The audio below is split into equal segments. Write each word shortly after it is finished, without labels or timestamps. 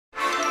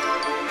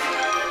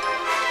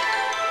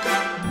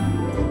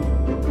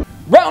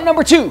Round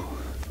number 2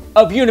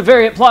 of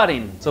univariate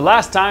plotting. So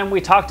last time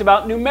we talked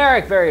about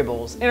numeric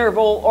variables,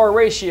 interval or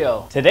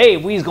ratio. Today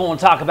we're going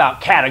to talk about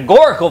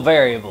categorical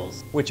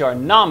variables, which are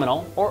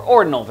nominal or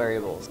ordinal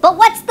variables. But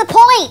what's the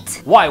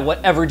point? Why,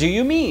 whatever do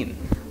you mean?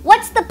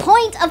 What's the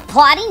point of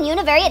plotting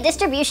univariate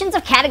distributions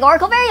of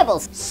categorical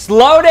variables?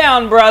 Slow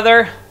down,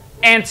 brother.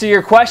 Answer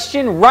your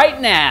question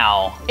right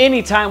now.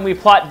 Anytime we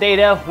plot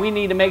data, we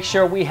need to make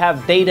sure we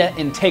have data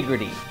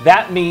integrity.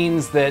 That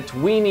means that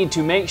we need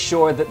to make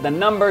sure that the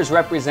numbers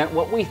represent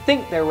what we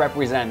think they're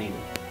representing.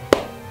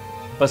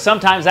 But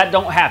sometimes that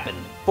don't happen.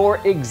 For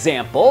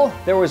example,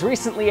 there was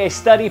recently a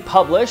study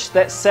published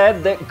that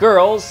said that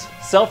girls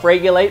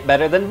self-regulate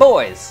better than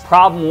boys.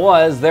 Problem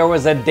was there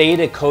was a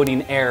data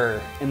coding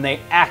error and they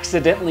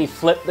accidentally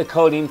flipped the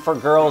coding for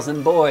girls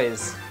and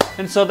boys.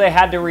 And so they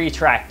had to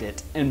retract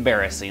it,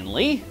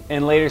 embarrassingly,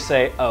 and later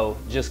say, oh,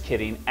 just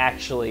kidding,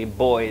 actually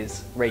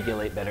boys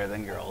regulate better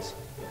than girls.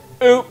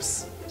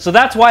 Oops. So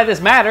that's why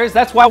this matters.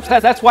 That's why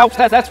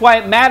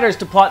it matters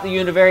to plot the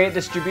univariate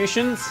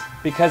distributions,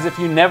 because if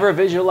you never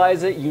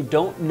visualize it, you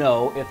don't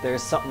know if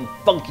there's something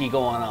funky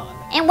going on.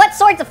 And what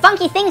sorts of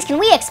funky things can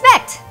we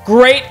expect?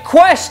 Great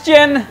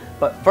question!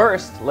 But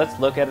first, let's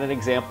look at an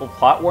example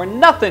plot where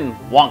nothing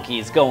wonky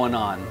is going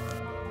on.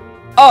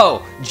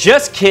 Oh,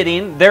 just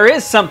kidding, there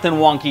is something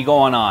wonky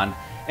going on.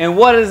 And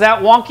what is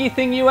that wonky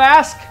thing, you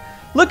ask?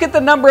 Look at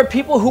the number of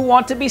people who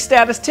want to be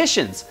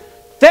statisticians.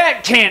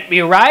 That can't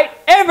be right.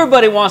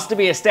 Everybody wants to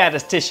be a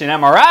statistician,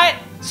 am I right?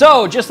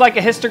 So, just like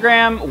a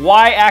histogram,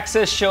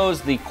 y-axis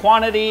shows the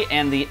quantity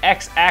and the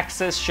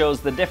x-axis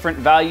shows the different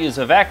values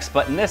of x,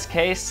 but in this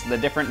case, the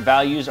different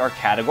values are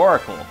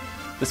categorical.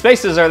 The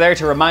spaces are there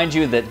to remind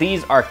you that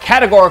these are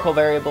categorical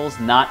variables,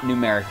 not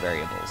numeric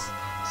variables.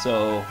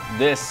 So,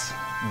 this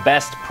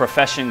best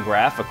profession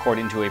graph,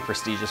 according to a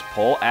prestigious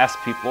poll,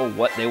 asks people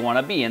what they want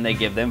to be, and they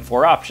give them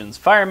 4 options: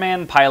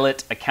 fireman,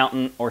 pilot,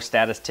 accountant, or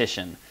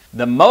statistician.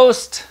 The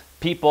most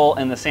people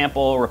in the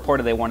sample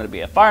reported they wanted to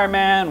be a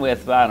fireman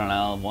with, I don't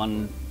know,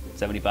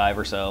 175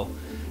 or so.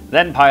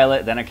 Then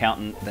pilot, then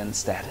accountant, then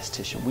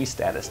statistician. We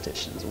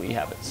statisticians, we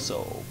have it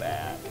so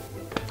bad.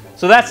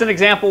 So that's an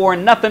example where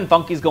nothing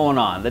funky's going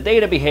on. The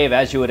data behave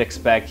as you would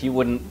expect. You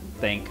wouldn't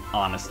think,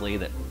 honestly,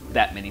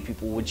 that many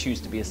people would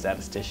choose to be a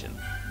statistician.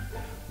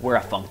 We're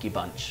a funky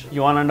bunch.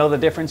 You want to know the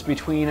difference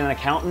between an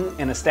accountant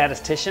and a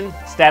statistician?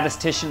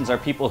 Statisticians are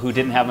people who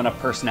didn't have enough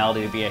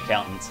personality to be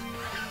accountants.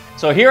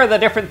 So here are the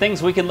different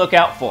things we can look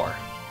out for.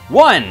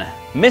 1,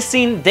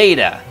 missing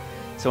data.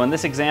 So in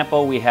this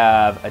example, we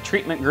have a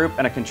treatment group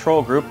and a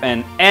control group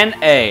and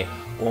NA.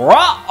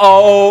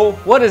 Uh-oh!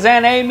 What does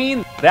NA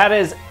mean? That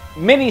is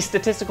many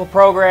statistical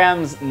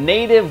programs'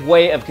 native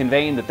way of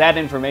conveying that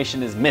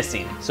information is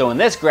missing. So in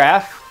this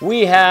graph,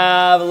 we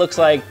have, it looks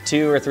like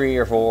 2 or 3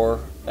 or 4,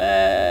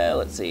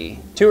 let's see,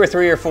 2 or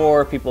 3 or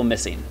 4 people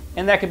missing.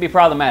 And that could be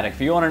problematic.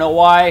 If you want to know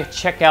why,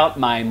 check out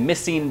my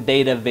missing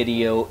data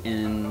video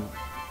in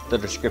the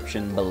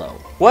description below.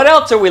 What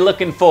else are we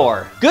looking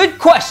for? Good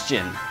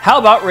question. How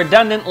about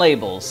redundant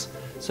labels?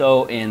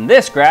 So in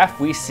this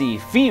graph, we see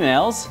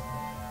females,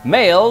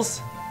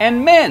 males,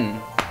 and men.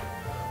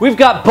 We've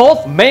got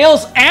both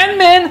males and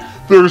men.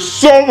 There's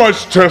so much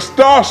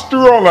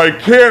testosterone, I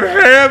can't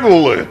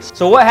handle it.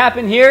 So what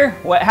happened here?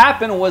 What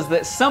happened was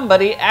that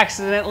somebody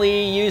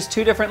accidentally used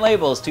 2 different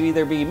labels to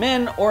either be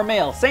men or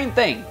male, same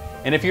thing.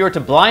 And if you were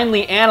to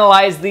blindly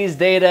analyze these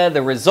data,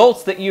 the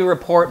results that you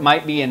report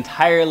might be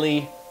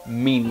entirely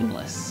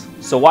meaningless.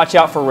 So watch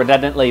out for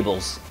redundant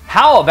labels.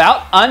 How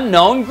about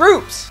unknown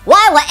groups?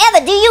 Why,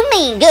 whatever do you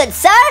mean, good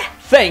sir?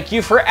 Thank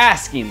you for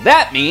asking.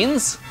 That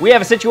means we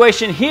have a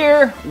situation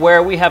here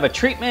where we have a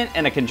treatment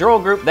and a control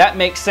group. That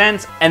makes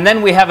sense. And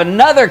then we have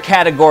another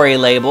category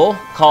label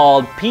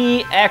called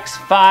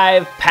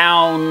PX5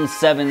 pound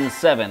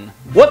 77.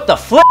 What the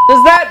flip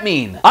does that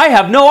mean? I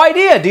have no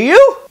idea. Do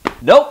you?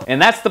 Nope.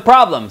 And that's the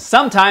problem.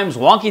 Sometimes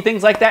wonky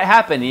things like that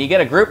happen and you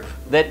get a group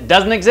that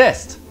doesn't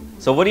exist.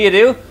 So what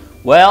do?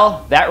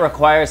 Well, that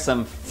requires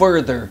some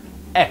further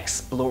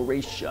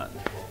exploration.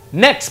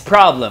 Next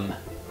problem.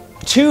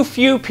 Too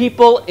few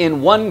people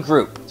in one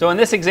group. So in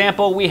this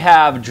example, we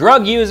have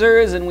drug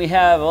users and we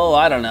have, oh,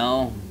 I don't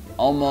know,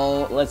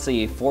 almost, let's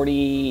see,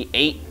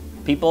 48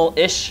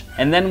 people-ish.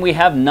 And then we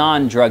have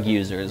non-drug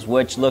users,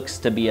 which looks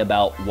to be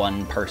about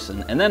 1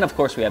 person. And then of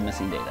course we have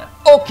missing data.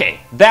 Okay,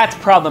 that's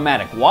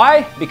problematic.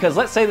 Why? Because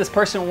let's say this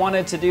person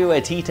wanted to do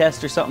a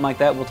t-test or something like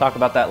that. We'll talk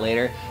about that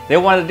later. They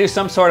want to do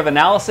some sort of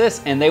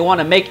analysis and they want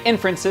to make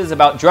inferences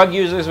about drug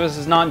users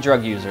versus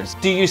non-drug users.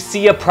 Do you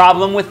see a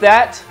problem with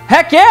that?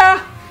 Heck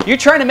yeah! You're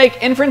trying to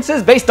make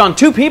inferences based on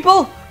 2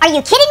 people? Are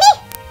you kidding me?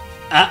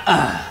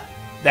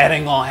 That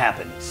ain't gonna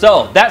happen.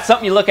 So that's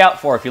something you look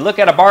out for. If you look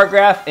at a bar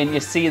graph and you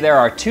see there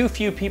are too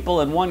few people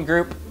in one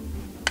group,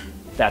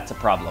 that's a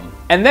problem.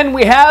 And then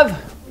we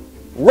have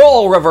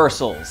role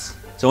reversals.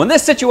 So in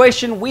this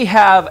situation, we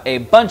have a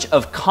bunch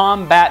of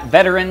combat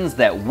veterans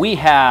that we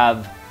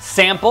have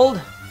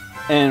sampled,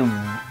 and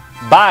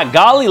by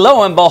golly,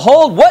 lo and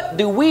behold, what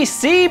do we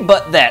see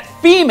but that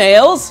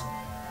females,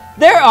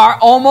 there are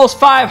almost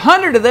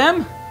 500 of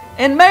them,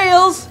 and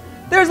males,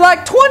 there's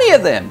like 20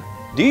 of them.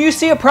 Do you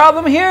see a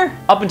problem here?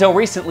 Up until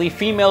recently,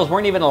 females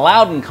weren't even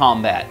allowed in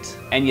combat.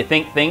 And you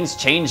think things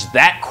changed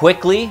that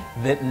quickly?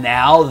 That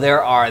now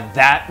there are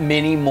that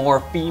many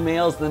more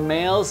females than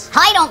males?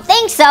 I don't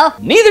think so.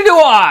 Neither do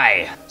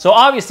I! So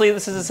obviously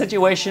this is a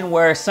situation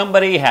where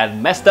somebody had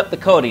messed up the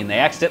coding. They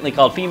accidentally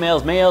called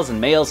females males and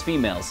males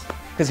females.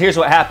 Because here's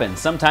what happens.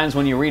 Sometimes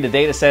when you read a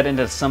data set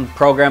into some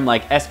program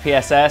like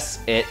SPSS,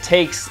 it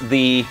takes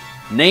the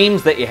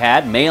names that you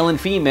had, male and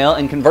female,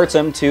 and converts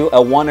them to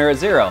a 1 or a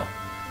 0.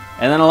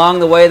 And then along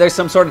the way, there's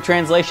some sort of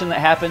translation that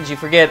happens. You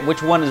forget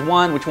which one is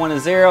 1, which one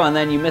is 0, and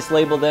then you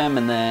mislabel them,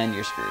 and then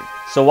you're screwed.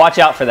 So watch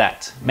out for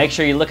that. Make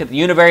sure you look at the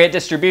univariate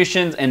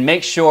distributions and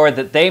make sure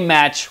that they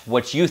match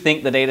what you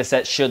think the data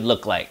set should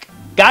look like.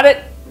 Got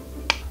it?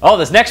 Oh,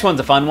 this next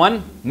one's a fun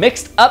one.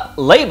 Mixed up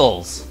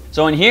labels.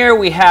 So in here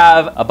we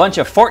have a bunch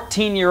of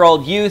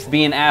 14-year-old youth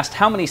being asked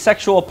how many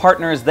sexual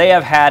partners they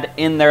have had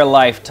in their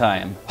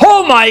lifetime.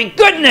 Oh my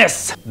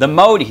goodness! The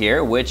mode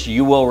here, which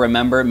you will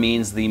remember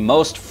means the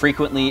most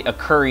frequently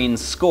occurring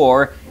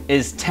score,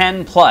 is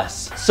 10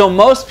 plus. So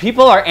most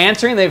people are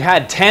answering they've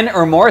had 10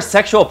 or more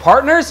sexual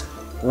partners?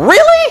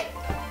 Really?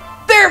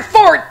 They're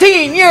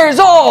 14 years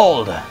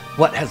old!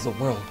 What has the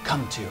world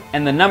come to?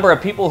 And the number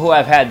of people who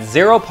have had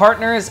 0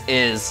 partners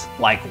is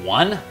like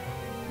 1?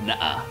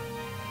 Nuh-uh.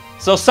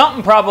 So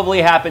something probably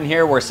happened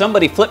here where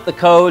somebody flipped the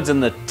codes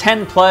and the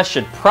 10 plus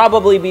should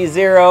probably be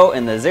 0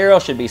 and the 0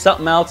 should be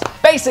something else.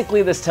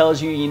 Basically, this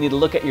tells you need to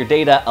look at your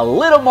data a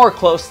little more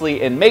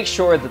closely and make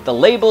sure that the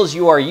labels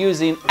you are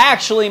using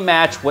actually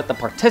match what the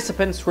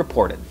participants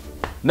reported.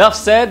 Enough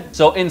said.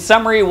 So in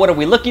summary, what are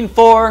we looking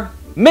for?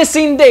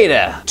 Missing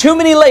data. Too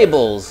many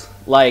labels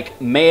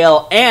like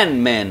male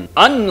and men.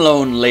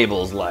 Unknown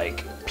labels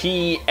like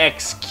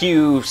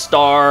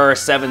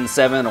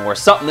PXQ*77 or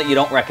something that you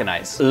don't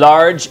recognize.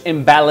 Large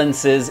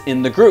imbalances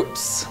in the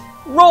groups.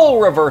 Role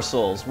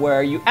reversals,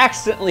 where you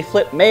accidentally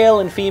flip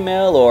male and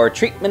female, or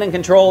treatment and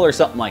control, or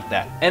something like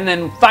that. And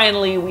then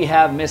finally, we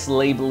have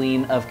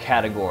mislabeling of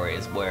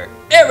categories, where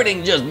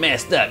everything just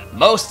messed up.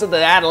 Most of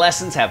the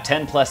adolescents have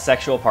 10 plus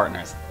sexual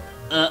partners.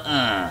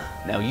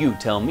 Now you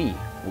tell me.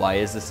 Why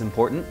is this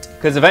important?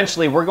 Because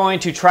eventually we're going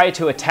to try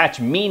to attach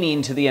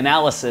meaning to the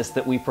analysis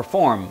that we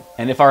perform.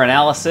 And if our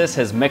analysis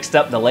has mixed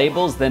up the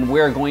labels, then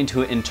we're going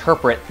to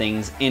interpret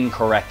things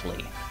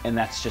incorrectly. And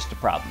that's just a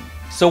problem.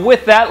 So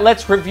with that,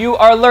 let's review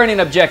our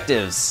learning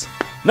objectives.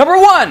 Number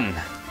 1,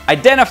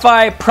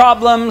 identify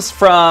problems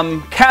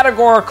from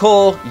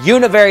categorical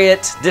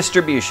univariate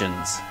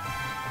distributions.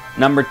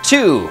 Number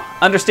 2,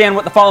 understand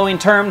what the following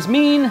terms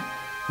mean.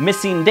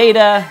 Missing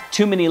data,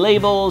 too many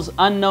labels,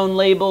 unknown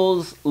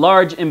labels,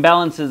 large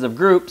imbalances of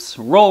groups,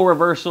 role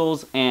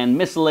reversals, and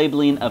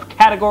mislabeling of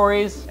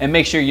categories. And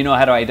make sure you know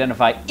how to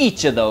identify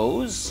each of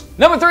those.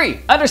 Number 3,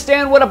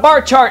 understand what a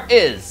bar chart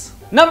is.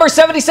 Number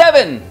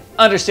 77,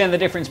 understand the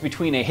difference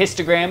between a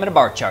histogram and a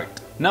bar chart.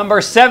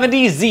 Number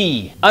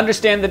 70Z,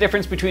 understand the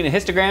difference between a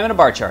histogram and a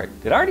bar chart.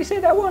 Did I already say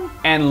that one?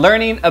 And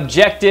learning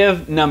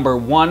objective number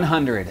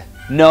 100,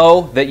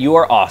 know that you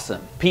are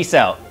awesome. Peace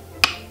out.